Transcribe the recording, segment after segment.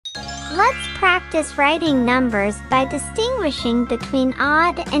Let's practice writing numbers by distinguishing between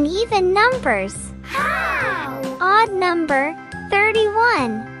odd and even numbers. How? Odd number,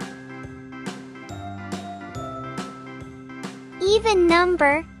 31. Even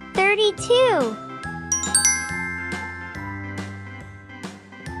number, 32.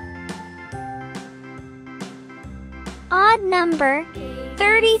 Odd number,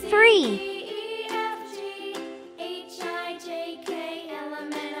 33.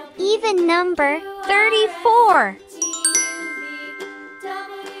 Even number, 34.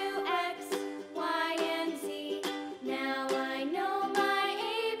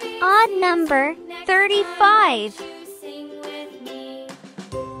 Odd number, 35.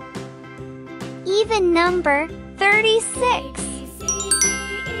 Even number, 36.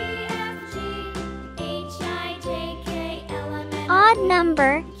 Odd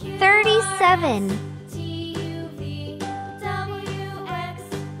number, 37.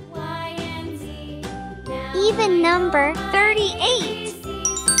 Even number, 38.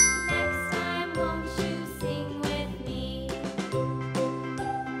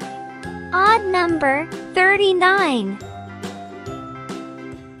 Odd number, 39.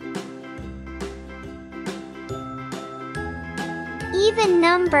 Even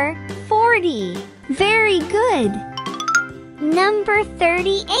number, 40. Very good. Number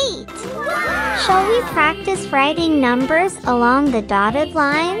 38. Wow! Shall we practice writing numbers along the dotted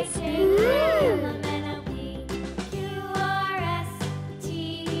lines?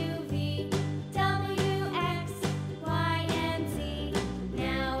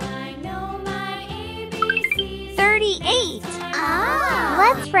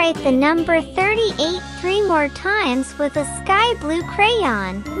 Let's write the number 38 3 more times with a sky blue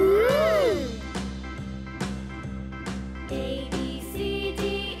crayon. A, B, C, D,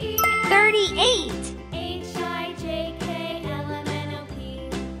 E, 38. H, I, J, K, L, M, N, O, P,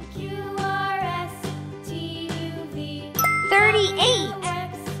 Q, R, S, T, U, V, 38.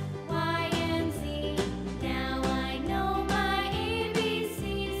 X, Y, and Z. Now I know my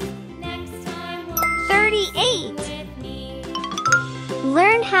ABCs. Next time won't you 38. with me?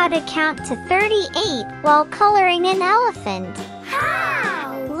 Learn how to count to 38 while coloring an elephant.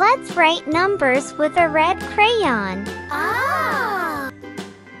 How? Let's write numbers with a red crayon. Ah!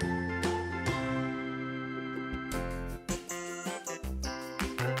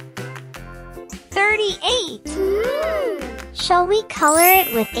 Shall we color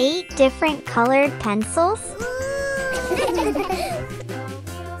it with 8 different colored pencils?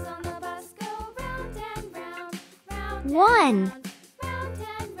 One,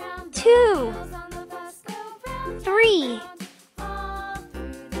 2, 3,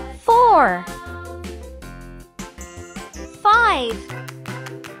 4, 5,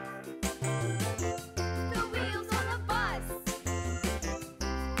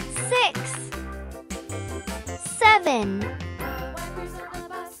 6, 7,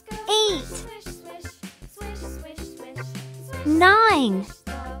 8, 9,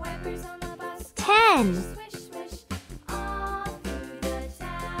 10,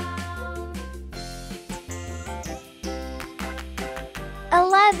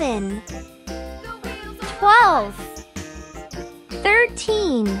 11, 12,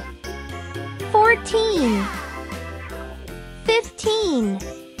 13, 14, 15,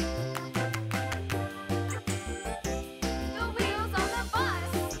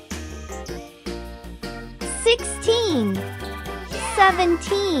 16,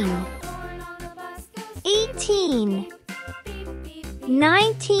 17, 18,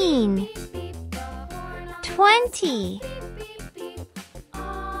 19, 20,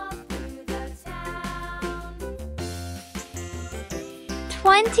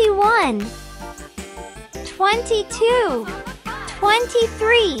 21, 22,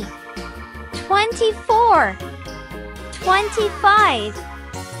 23, 24, 25,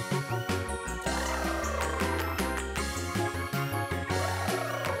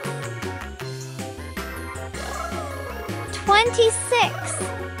 26,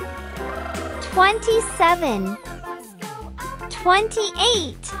 27,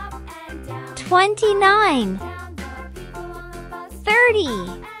 28, 29, 30,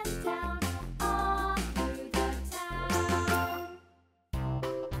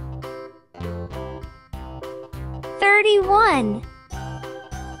 31,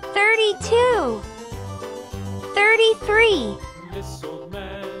 32, 33,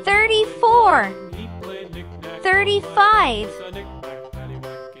 34, 35,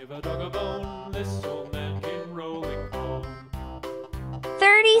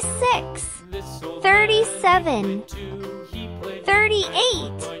 36, 37,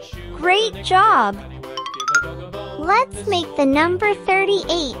 38. Great job! Let's make the number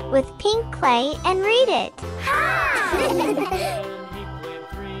 38 with pink clay and read it. He played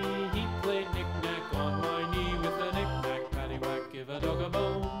three, he played knick-knack on my knee with a knick-knack, paddywhack, give a dog a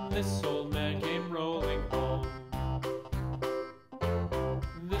bone. This old man came rolling home.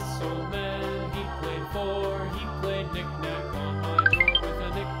 This old man, he played four, he played knick-knack on my door with a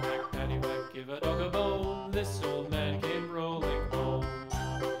knick-knack, paddywhack, give a dog a bone. This old man came rolling home.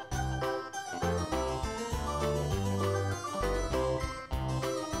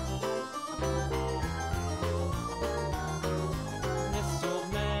 This old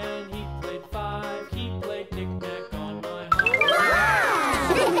man, he played five, he played knick-knack on my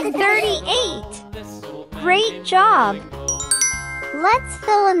heart. 38. This old man Great came job. rolling home. Let's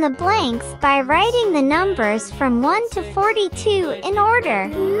fill in the blanks by writing the numbers from 1 to 42 in order.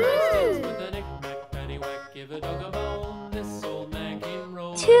 With a knick-knack, paddywhack, give a dog a bone. This old man came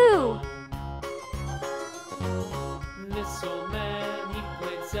rolling 2. home. This old man, he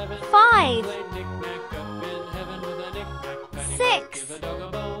played seven. 5. He played knick-knack up in heaven with a knick-knack, paddywhack, 6. give a dog a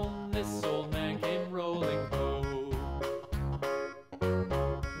bone. This old man came rolling home.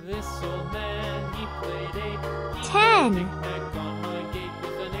 This old man, he played 8. He 10. played knick-knack on my gate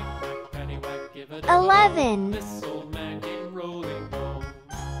with a knick-knack, paddywhack, give a dog a 11. bone. This old man came rolling home.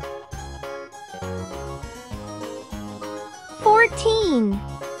 14.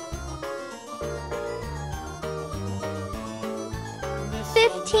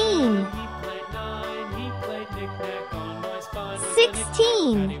 15.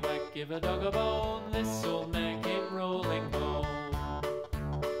 16. Give a dog a bone. This old man came rolling home.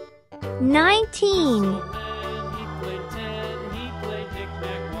 19. Old man, he played 10. He played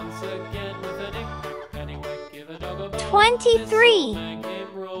knick-knack once again with a knick-knack, paddywhack, give a dog a bone. 23. This old man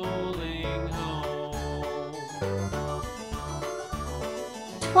came rolling home.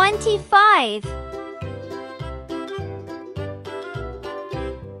 25.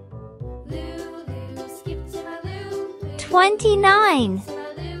 Lulu, skip to my Lou. 29. To my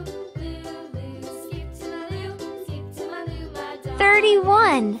Lou, Lulu, skip to my Lou, skip to my Lou, my dog.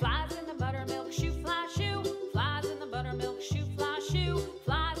 31. Flies in the buttermilk shoe, fly shoe. Flies in the buttermilk shoe, fly shoe.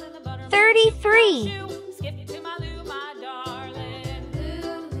 Flies in the buttermilk 33. shoe. Skip to my Lou, my darling.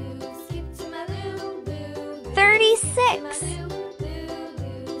 Lulu, skip to my Lou, Lulu. 36.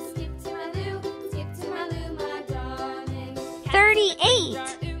 Lulu, skip to my Lou, skip to my Lou, my darling. 38.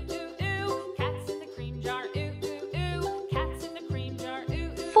 Ooh, ooh, ooh. Cats in the cream jar, ooh, ooh, ooh. Cats in the cream jar, ooh,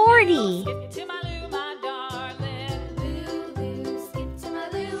 ooh, ooh. 40. Skip to my Lou, my darling. Lulu, skip to my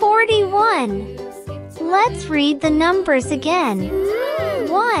Lou. 41. Skip to Let's read the numbers again.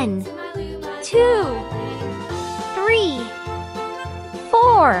 1, my Lou, my 2, 3,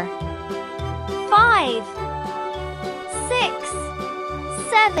 4, 5, 6,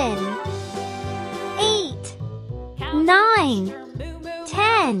 7, 8, 9,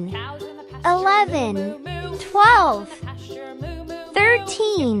 10, 11, 12,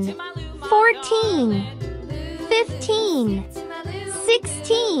 13, 14, 15,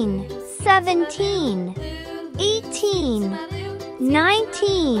 16, 17, 18,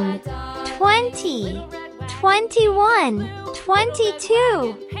 19, 20, 21,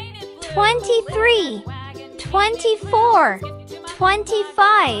 22, 23, 24,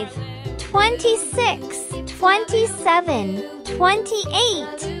 25, 26, 27,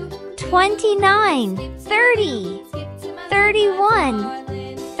 28, 29, 30,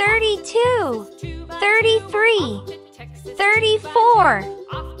 31, 32, 33, 34,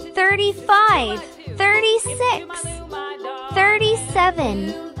 35, 36,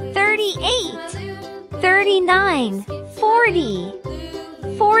 37, 38, 39, 40,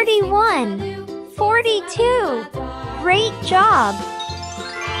 41, 42. Great job!